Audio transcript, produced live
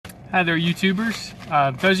Hi there,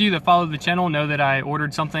 YouTubers. Those of you that follow the channel know that I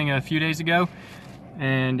ordered something a few days ago,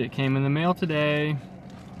 and it came in the mail today.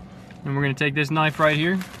 And we're going to take this knife right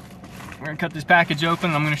here. We're going to cut this package open,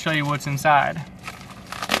 and I'm going to show you what's inside.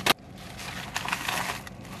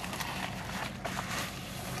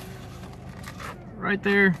 Right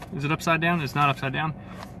there, is it upside down? It's not upside down.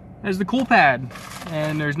 There's the cool pad,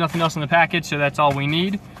 and there's nothing else in the package, so that's all we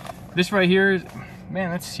need. This right here is, man,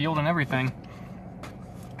 that's sealed and everything.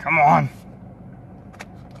 Come on.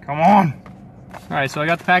 Come on. All right, so I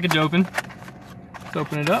got the package open. Let's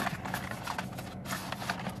open it up.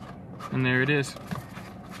 And there it is.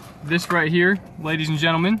 This right here, ladies and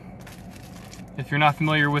gentlemen, if you're not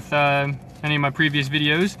familiar with any of my previous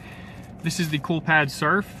videos, this is the Cool Pad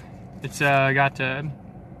Surf. It's got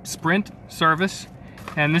Sprint service,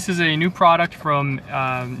 and this is a new product from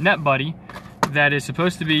Netbuddy that is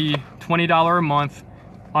supposed to be $20 a month,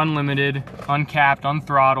 unlimited, uncapped,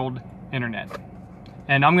 unthrottled internet.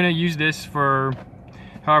 And I'm going to use this for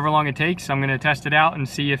however long it takes. I'm going to test it out and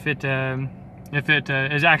see if it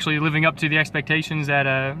is actually living up to the expectations that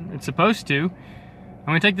it's supposed to. I'm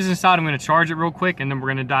going to take this inside, I'm going to charge it real quick, and then we're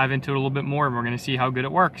going to dive into it a little bit more, and we're going to see how good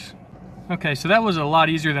it works. Okay, so that was a lot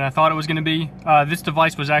easier than I thought it was going to be. This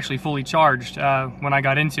device was actually fully charged when I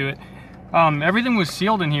got into it. Everything was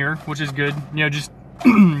sealed in here, which is good. You know, just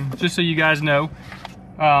just so you guys know.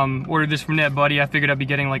 Ordered this from Netbuddy. I figured I'd be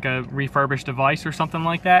getting like a refurbished device or something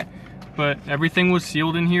like that, but everything was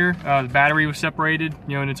sealed in here. The battery was separated,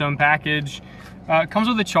 you know, in its own package. It comes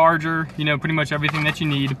with a charger, you know, pretty much everything that you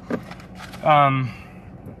need.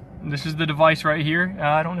 This is the device right here.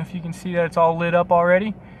 I don't know if you can see that it's all lit up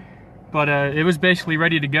already, but it was basically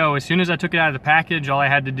ready to go. As soon as I took it out of the package, all I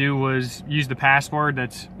had to do was use the password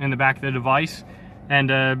that's in the back of the device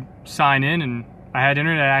and sign in, and I had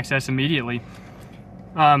internet access immediately.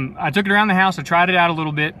 I took it around the house, I tried it out a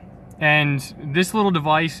little bit, and this little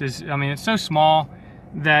device is, I mean, it's so small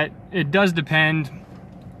that it does depend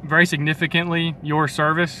very significantly. Your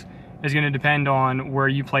service is going to depend on where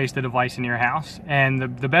you place the device in your house. And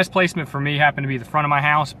the best placement for me happened to be the front of my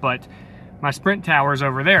house, but my Sprint tower is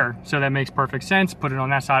over there, so that makes perfect sense. Put it on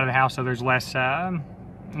that side of the house so there's less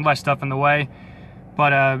stuff in the way.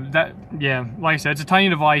 But yeah, like I said, it's a tiny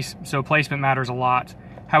device, so placement matters a lot.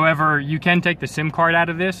 However, you can take the SIM card out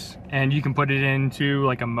of this and you can put it into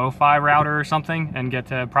like a MoFi router or something and get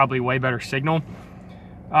probably way better signal.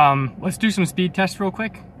 Let's do some speed tests real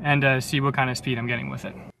quick and see what kind of speed I'm getting with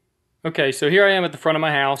it. Okay, so here I am at the front of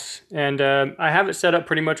my house, and I have it set up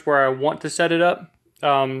pretty much where I want to set it up,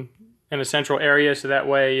 in a central area, so that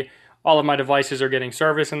way all of my devices are getting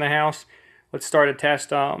service in the house. Let's start a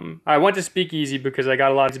test. I went to Speakeasy because I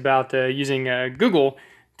got a lot about using Google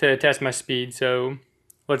to test my speed, so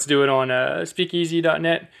let's do it on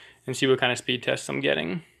speakeasy.net and see what kind of speed tests I'm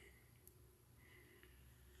getting.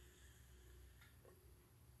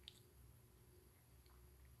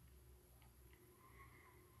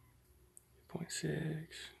 .6.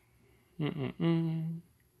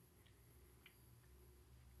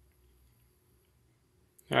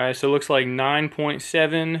 Alright, so it looks like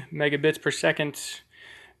 9.7 megabits per second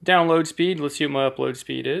download speed. Let's see what my upload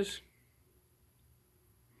speed is.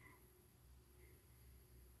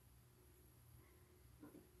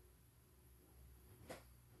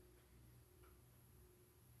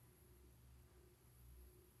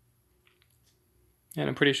 And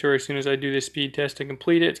I'm pretty sure as soon as I do this speed test and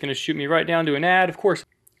complete it, it's going to shoot me right down to an ad. Of course,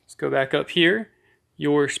 let's go back up here.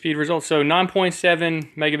 Your speed results. So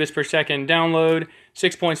 9.7 megabits per second download,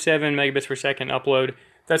 6.7 megabits per second upload.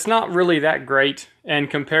 That's not really that great. And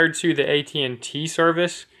compared to the AT&T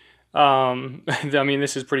service, I mean,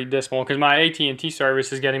 this is pretty dismal because my AT&T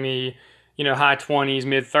service is getting me, you know, high 20s,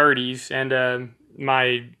 mid 30s, and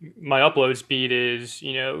my upload speed is,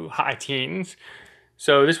 you know, high teens.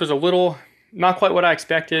 So this was a little, not quite what I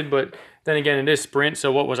expected, but then again, it is Sprint,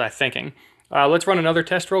 so what was I thinking? Let's run another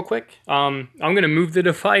test real quick. I'm going to move the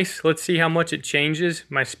device. Let's see how much it changes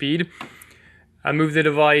my speed. I moved the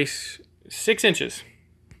device 6 inches,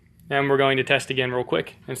 and we're going to test again real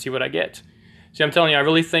quick and see what I get. See, I'm telling you, I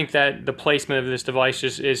really think that the placement of this device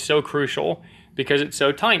is so crucial because it's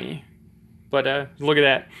so tiny. But look at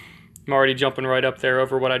that. I'm already jumping right up there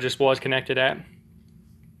over what I just was connected at.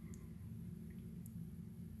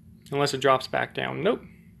 Unless it drops back down. Nope.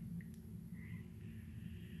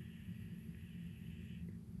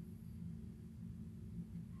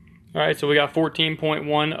 Alright, so we got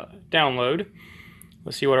 14.1 download.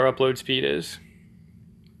 Let's see what our upload speed is.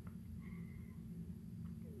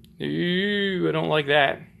 Ooh, I don't like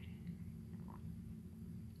that.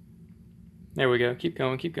 There we go. Keep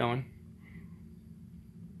going, keep going.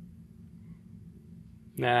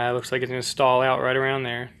 Nah, looks like it's gonna stall out right around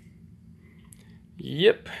there.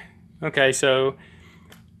 Yep. Okay, so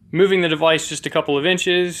moving the device just a couple of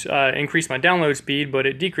inches increased my download speed, but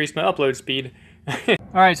it decreased my upload speed.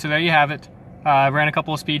 Alright, so there you have it. I ran a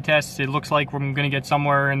couple of speed tests. It looks like we're going to get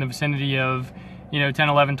somewhere in the vicinity of, 10,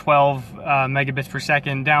 11, 12 megabits per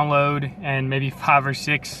second download and maybe 5 or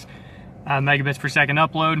 6 megabits per second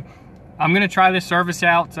upload. I'm going to try this service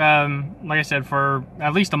out, like I said, for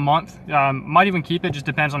at least a month. Might even keep it, just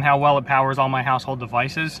depends on how well it powers all my household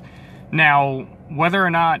devices. Now, whether or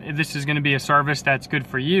not this is going to be a service that's good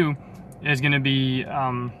for you is going to be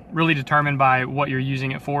really determined by what you're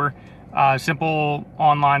using it for. Simple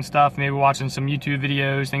online stuff, maybe watching some YouTube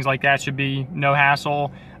videos, things like that should be no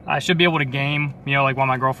hassle. I should be able to game, like while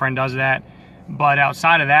my girlfriend does that. But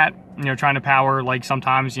outside of that, trying to power like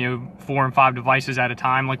sometimes, 4 and 5 devices at a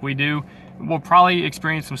time like we do, we'll probably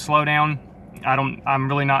experience some slowdown. I'm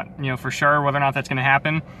really not, for sure whether or not that's going to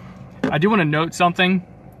happen. I do want to note something.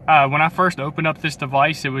 When I first opened up this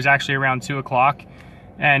device, it was actually around 2 o'clock,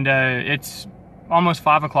 and it's almost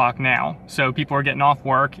 5 o'clock now, so people are getting off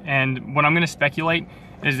work, and what I'm going to speculate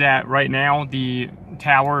is that right now the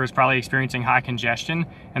tower is probably experiencing high congestion,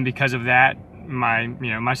 and because of that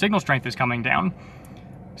my signal strength is coming down.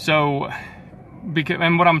 So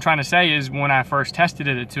and what I'm trying to say is when I first tested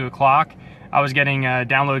it at 2 o'clock, I was getting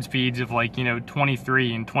download speeds of like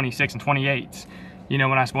 23 and 26 and 28s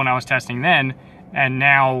when I was testing then. And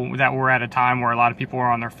now that we're at a time where a lot of people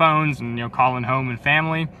are on their phones and calling home and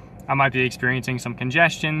family, I might be experiencing some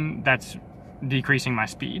congestion that's decreasing my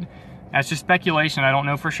speed. That's just speculation. I don't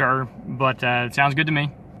know for sure, but it sounds good to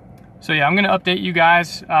me. So yeah, I'm going to update you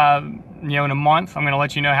guys in a month. I'm going to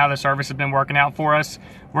let you know how the service has been working out for us.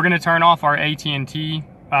 We're going to turn off our AT&T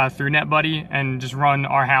through Netbuddy and just run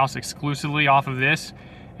our house exclusively off of this.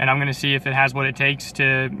 And I'm going to see if it has what it takes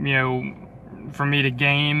to, for me to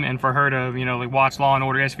game and for her to, like watch Law and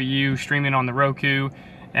Order SVU, streaming on the Roku,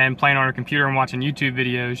 and playing on her computer and watching YouTube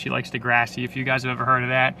videos. She likes Degrassi, if you guys have ever heard of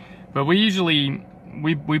that. But we usually,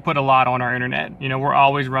 we put a lot on our internet. We're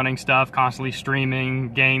always running stuff, constantly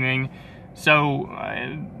streaming, gaming. So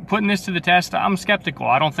putting this to the test, I'm skeptical.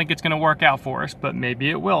 I don't think it's going to work out for us, but maybe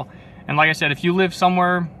it will. And like I said, if you live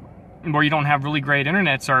somewhere where you don't have really great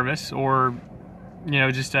internet service, or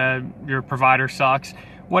just your provider sucks,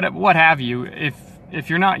 what have you, if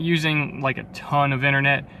you're not using like a ton of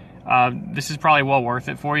internet, this is probably well worth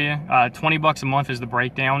it for you. 20 bucks a month is the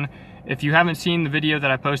breakdown. If you haven't seen the video that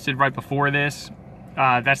I posted right before this,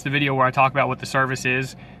 that's the video where I talk about what the service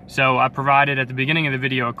is. So I provided at the beginning of the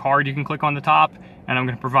video a card you can click on the top, and I'm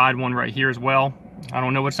going to provide one right here as well. I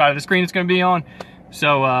don't know which side of the screen it's going to be on.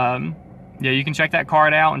 So yeah, you can check that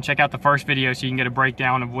card out and check out the first video so you can get a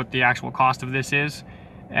breakdown of what the actual cost of this is.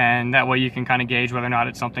 And that way you can kind of gauge whether or not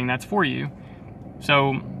it's something that's for you.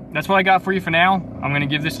 So that's what I got for you for now. I'm going to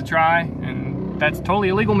give this a try, and that's totally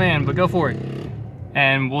illegal, man, but go for it.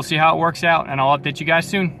 And we'll see how it works out, and I'll update you guys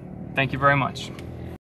soon. Thank you very much.